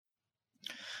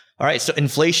All right, so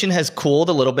inflation has cooled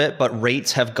a little bit, but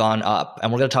rates have gone up,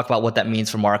 and we're going to talk about what that means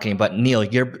for marketing. But Neil,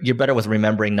 you're better with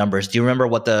remembering numbers. Do you remember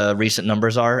what the recent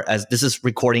numbers are? As this is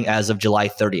recording as of July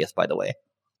 30th, by the way.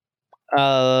 It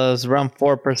was around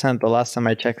 4% the last time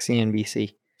I checked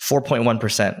CNBC.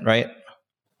 4.1%, right?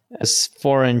 It's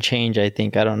 4 and change, I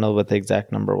think. I don't know what the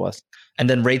exact number was. And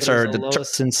then rates are the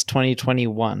lowest since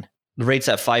 2021. The rate's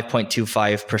at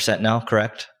 5.25% now,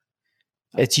 correct?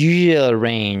 It's usually a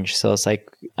range. So it's like,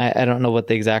 I don't know what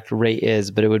the exact rate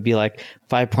is, but it would be like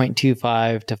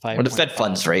 5.25 to 5. Or the Fed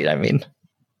funds rate, I mean.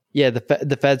 Yeah,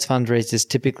 the Fed's funds rate is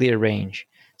typically a range.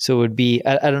 So it would be,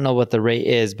 I don't know what the rate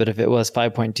is, but if it was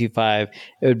 5.25,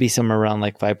 it would be somewhere around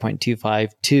like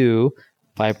 5.25 to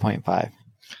 5.5.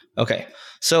 Okay.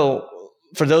 So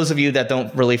for those of you that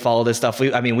don't really follow this stuff,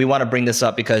 we want to bring this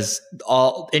up because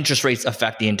all interest rates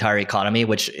affect the entire economy,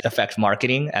 which affects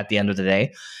marketing at the end of the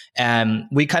day. And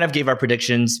we kind of gave our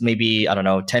predictions maybe,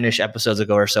 10-ish episodes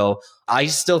ago or so. I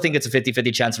still think it's a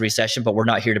 50-50 chance of recession, but we're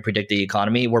not here to predict the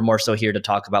economy. We're more so here to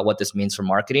talk about what this means for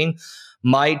marketing.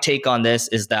 My take on this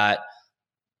is that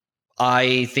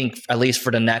I think, at least for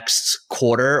the next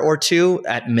quarter or two,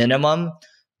 at minimum,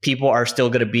 people are still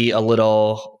going to be a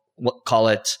little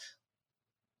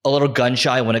gun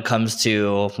shy when it comes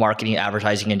to marketing,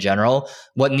 advertising in general.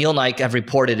 What Neil and I have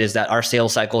reported is that our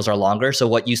sales cycles are longer. So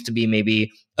what used to be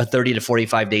maybe a 30 to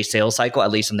 45 day sales cycle, at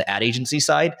least on the ad agency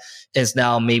side, is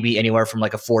now maybe anywhere from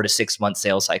like a 4 to 6 month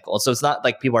sales cycle. So it's not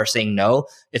like people are saying no.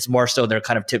 It's more so they're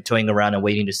kind of tiptoeing around and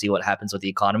waiting to see what happens with the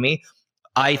economy.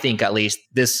 I think at least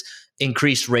this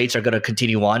increased rates are going to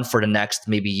continue on for the next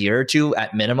maybe year or two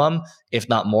at minimum, if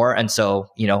not more. And so,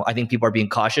 I think people are being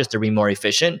cautious. They're being more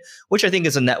efficient, which I think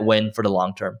is a net win for the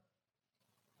long term.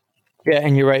 Yeah,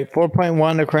 and you're right.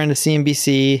 4.1 according to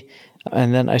CNBC.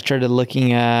 And then I started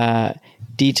looking at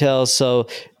details. So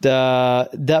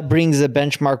that brings the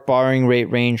benchmark borrowing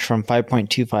rate range from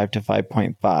 5.25 to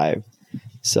 5.5.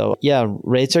 So yeah,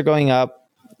 rates are going up.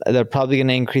 They're probably going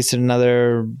to increase it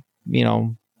another,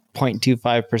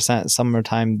 0.25%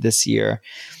 summertime this year.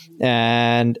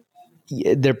 And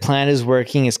their plan is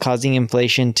working. It's causing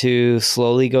inflation to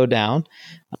slowly go down,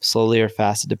 slowly or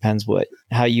fast. It depends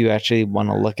how you actually want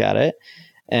to look at it.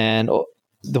 And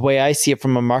the way I see it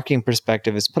from a marketing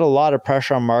perspective is put a lot of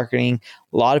pressure on marketing.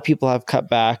 A lot of people have cut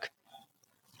back,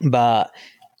 but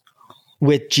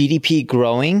with GDP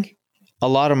growing, a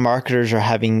lot of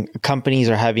companies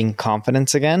are having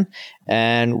confidence again.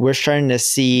 And we're starting to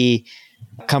see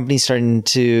companies starting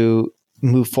to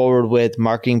move forward with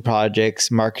marketing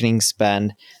projects, marketing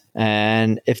spend.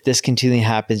 And if this continually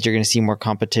happens, you're going to see more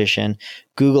competition.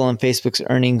 Google and Facebook's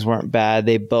earnings weren't bad.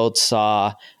 They both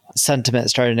saw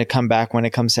sentiment starting to come back when it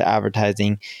comes to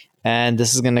advertising. And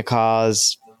this is going to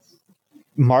cause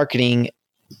marketing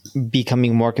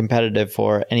becoming more competitive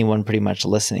for anyone pretty much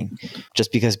listening,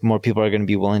 just because more people are going to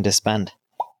be willing to spend.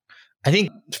 I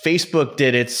think Facebook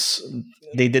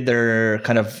they did their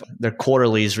kind of their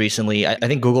quarterlies recently. I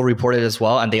think Google reported as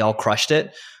well, and they all crushed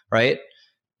it, right?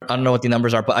 I don't know what the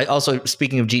numbers are, but I also,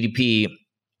 speaking of GDP,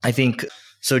 I think,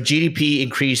 so GDP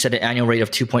increased at an annual rate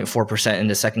of 2.4% in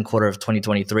the second quarter of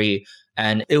 2023.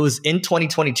 And it was in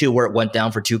 2022 where it went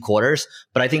down for 2 quarters.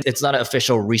 But I think it's not an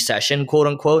official recession, quote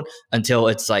unquote, until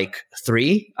it's like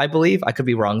 3, I believe. I could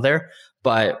be wrong there.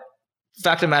 But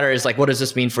fact of the matter is, like, what does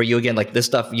this mean for you? Again, like, this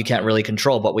stuff you can't really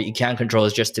control, but what you can control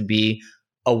is just to be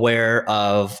aware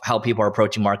of how people are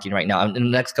approaching marketing right now. And in the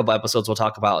next couple episodes, we'll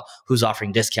talk about who's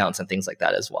offering discounts and things like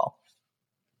that as well.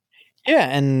 Yeah,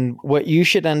 and what you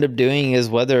should end up doing is,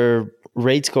 whether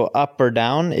rates go up or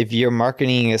down, if your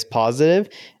marketing is positive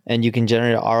and you can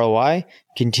generate ROI,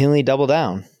 continually double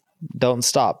down. Don't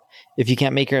stop. If you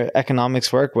can't make your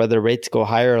economics work, whether rates go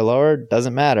higher or lower,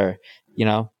 doesn't matter.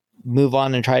 Move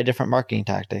on and try a different marketing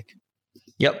tactic.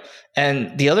 Yep.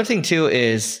 And the other thing too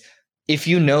is, if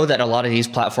you know that a lot of these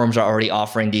platforms are already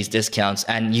offering these discounts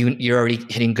and you're already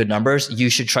hitting good numbers, you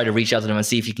should try to reach out to them and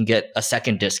see if you can get a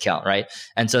second discount, right?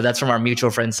 And so that's from our mutual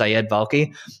friend, Syed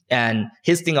Balki. And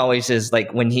his thing always is,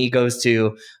 like, let's say he goes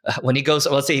to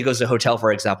a hotel,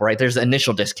 for example, right? There's the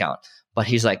initial discount, but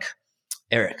he's like,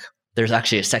 Eric, there's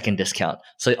actually a second discount.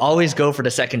 So always go for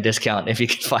the second discount if you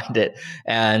can find it.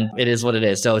 And it is what it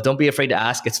is. So don't be afraid to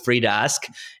ask. It's free to ask.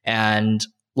 And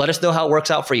let us know how it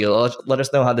works out for you. Let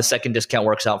us know how the second discount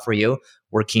works out for you.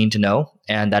 We're keen to know.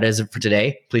 And that is it for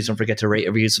today. Please don't forget to rate,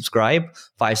 review, subscribe.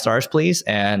 5 stars, please.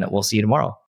 And we'll see you tomorrow.